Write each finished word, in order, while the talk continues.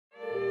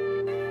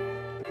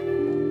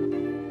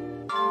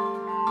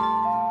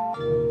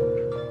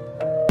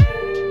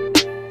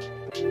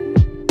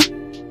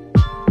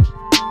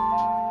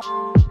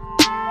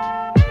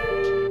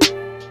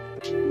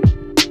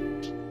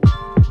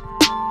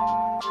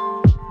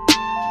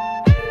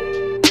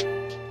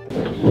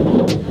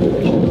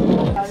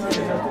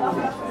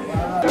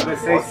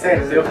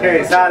6,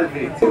 ok,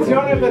 salvi.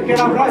 Attenzione perché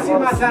la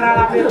prossima sarà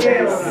la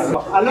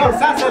bellezza. Allora,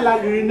 ça c'est la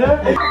lune.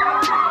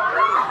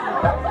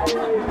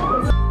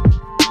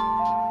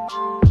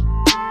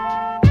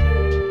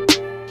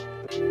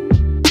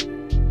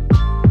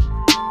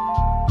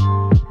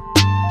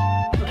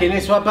 Qu'il ne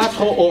soit pas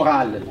trop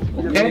oral,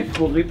 ok? Il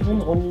faut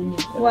répondre en mime.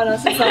 Voilà,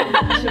 c'est ça.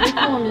 Je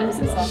réponds en mime,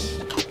 c'est ça.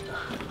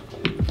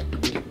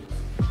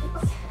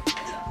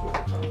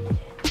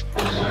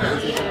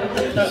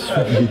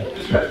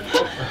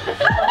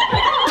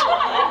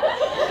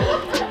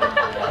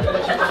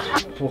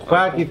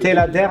 Pourquoi quitter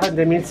la terre en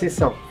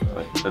 2600?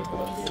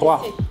 3.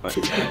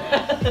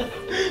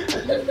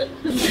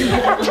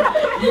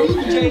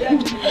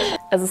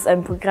 Es ist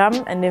ein Programm,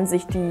 in dem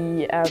sich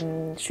die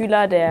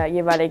Schüler der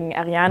jeweiligen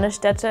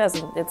Ariane-Städte,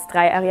 also jetzt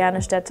 3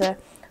 Ariane-Städte,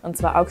 und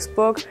zwar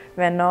Augsburg,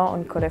 Vernon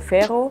und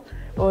Colleferro,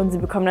 und sie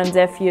bekommen dann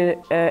sehr viel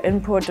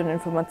Input und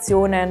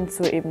Informationen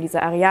zu eben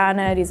dieser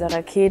Ariane, dieser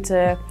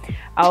Rakete,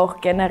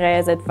 auch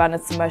generell seit wann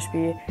es zum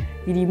Beispiel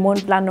wie die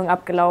Mondlandung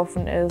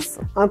abgelaufen ist.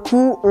 Un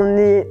coup, on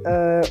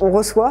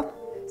reçoit,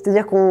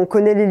 c'est-à-dire qu'on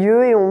connaît les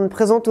lieux et on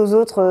présente aux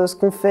autres ce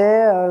qu'on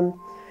fait,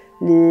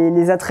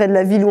 les attraits de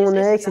la ville où on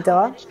est, etc.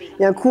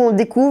 Et un coup, on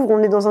découvre, on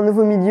est dans un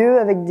nouveau milieu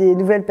avec des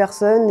nouvelles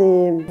personnes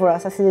et voilà,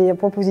 ça c'est un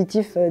point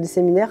positif des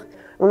séminaires.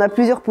 On a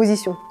plusieurs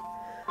positions.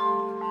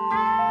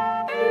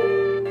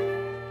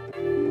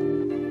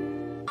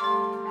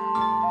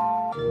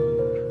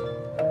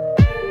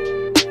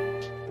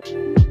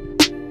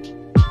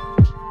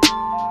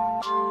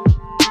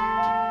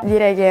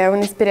 Direi che è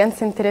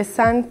un'esperienza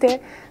interessante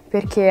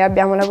perché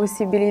abbiamo la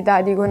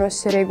possibilità di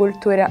conoscere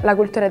la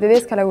cultura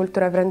tedesca e la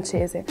cultura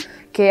francese,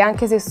 che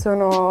anche se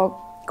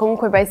sono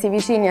comunque paesi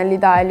vicini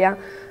all'Italia,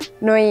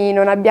 noi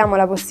non abbiamo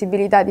la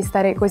possibilità di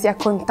stare così a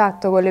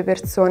contatto con le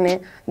persone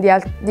di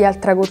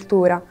altra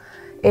cultura.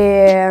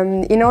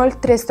 E,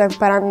 inoltre sto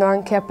imparando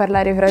anche a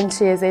parlare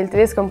francese, il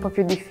tedesco è un po'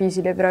 più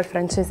difficile, però il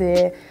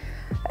francese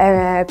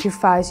è più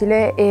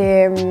facile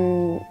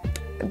e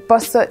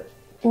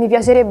mi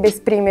piacerebbe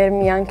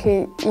esprimermi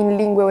anche in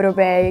lingue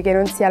europee che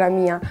non sia la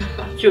mia.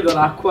 Chiudo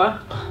l'acqua,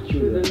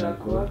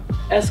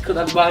 esco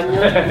dal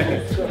bagno,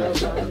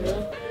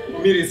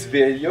 mi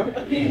risveglio,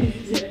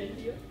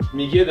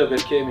 mi chiedo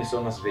perché mi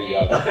sono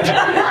svegliato.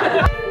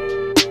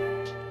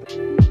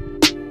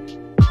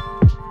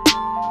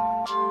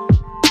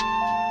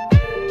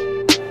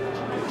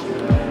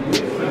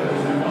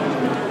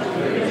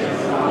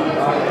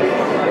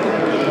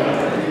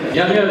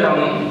 Bienvenue à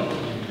Vernon,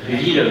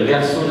 ville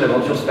berceau de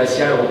l'aventure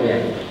spatiale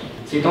européenne.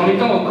 C'est en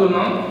mettant en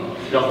commun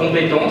leurs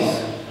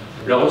compétences,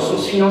 leurs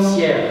ressources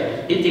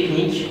financières et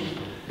techniques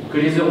que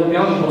les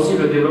Européens vont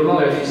poursuivre le développement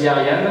de la fusée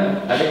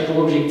Ariane avec pour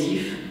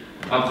objectif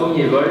un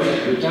premier vol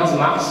le 15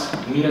 mars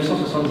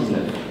 1979.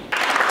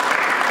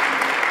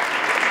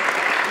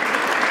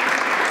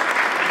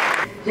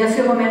 Bien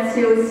sûr,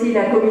 remercier aussi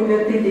la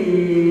communauté des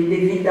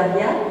villes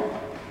d'Ariane,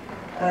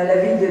 la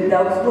ville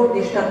d'Augsburg,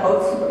 des Stadt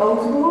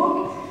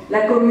Augsburg,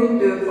 la commune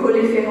de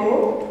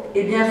Colleferro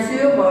et bien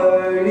sûr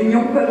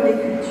l'Union Peuple des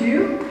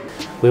Cultures.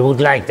 We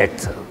would like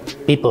that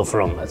people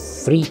from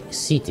 3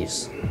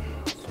 cities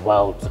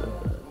throughout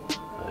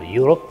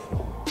Europe,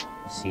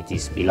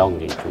 cities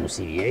belonging to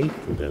CVA,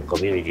 to the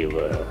community of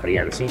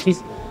Ariane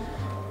cities,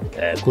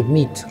 could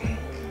meet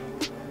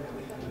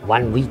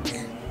 1 week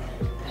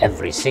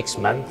every 6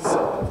 months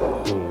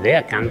in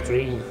their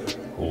country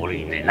or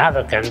in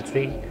another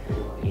country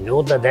in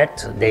order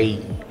that they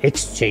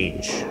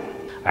exchange.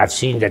 I've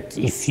seen that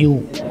if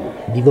you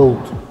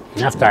devote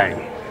enough time,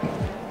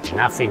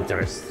 enough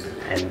interest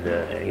and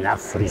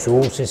enough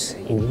resources,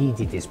 indeed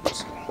it is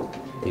possible.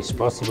 It is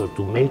possible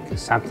to make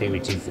something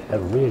which is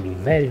really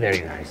very,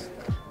 very nice.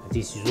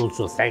 This is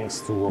also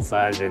thanks to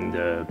Echange and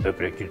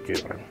Peuple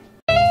culture.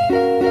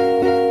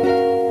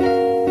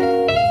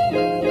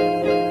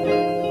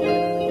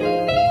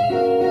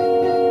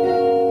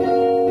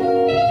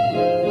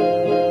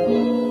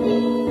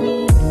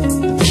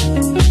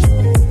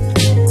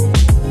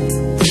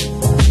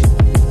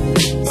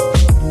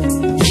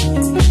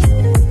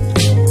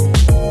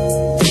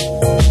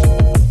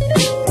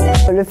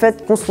 Le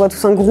fait qu'on soit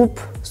tous un groupe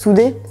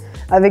soudé,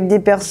 avec des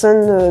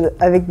personnes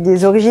avec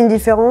des origines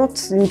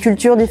différentes, une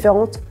culture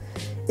différente.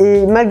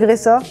 Et malgré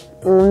ça,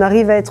 on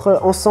arrive à être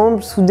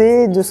ensemble,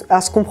 soudés,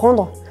 à se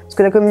comprendre. Parce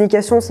que la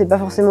communication, c'est pas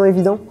forcément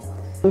évident.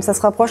 Donc ça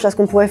se rapproche à ce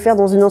qu'on pourrait faire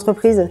dans une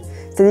entreprise,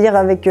 c'est-à-dire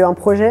avec un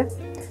projet.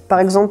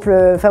 Par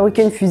exemple,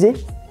 fabriquer une fusée.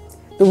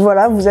 Donc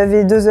voilà, vous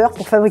avez 2 heures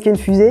pour fabriquer une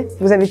fusée,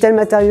 vous avez tel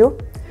matériau.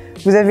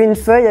 Vous avez une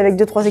feuille avec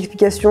 2-3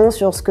 explications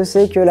sur ce que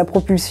c'est que la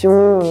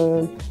propulsion,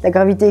 la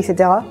gravité,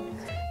 etc.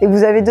 Et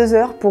vous avez 2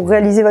 heures pour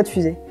réaliser votre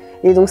fusée.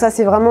 Et donc ça,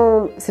 c'est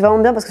vraiment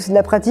bien parce que c'est de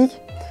la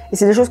pratique et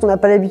c'est des choses qu'on n'a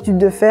pas l'habitude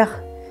de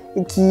faire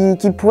et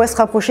qui pourraient se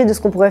rapprocher de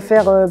ce qu'on pourrait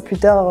faire plus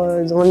tard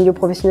dans le milieu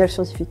professionnel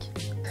scientifique.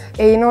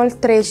 E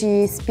inoltre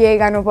ci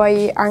spiegano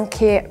poi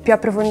anche più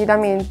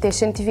approfonditamente,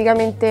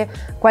 scientificamente,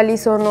 quali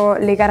sono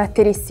le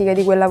caratteristiche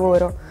di quel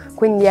lavoro.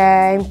 quindi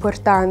è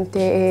importante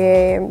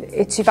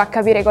e ci fa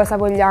capire cosa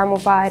vogliamo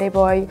fare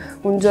poi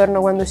un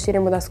giorno quando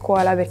usciremo da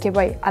scuola, perché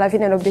poi alla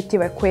fine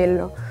l'obiettivo è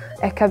quello,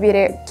 è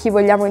capire chi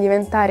vogliamo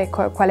diventare e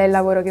qual è il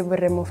lavoro che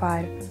vorremmo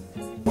fare.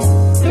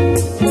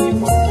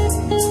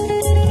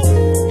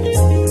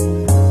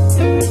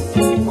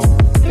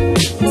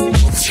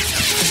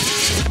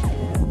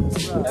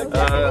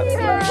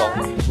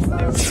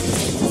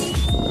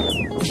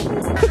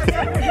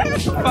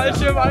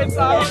 Falsche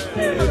Weiter!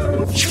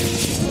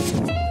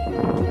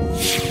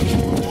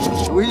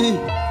 Ui!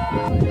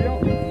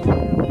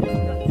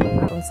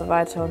 Und so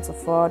weiter und so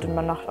fort. Und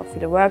man macht auch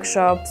viele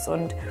Workshops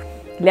und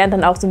lernt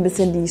dann auch so ein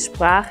bisschen die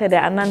Sprache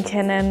der anderen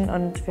kennen.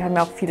 Und wir haben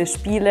ja auch viele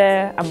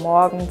Spiele, am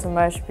Morgen zum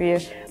Beispiel.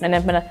 Und dann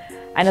lernt man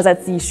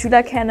einerseits die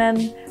Schüler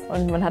kennen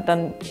und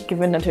man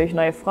gewinnt natürlich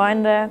neue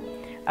Freunde,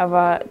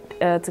 aber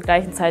zur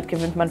gleichen Zeit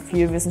gewinnt man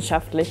viel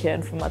wissenschaftliche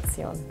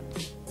Informationen.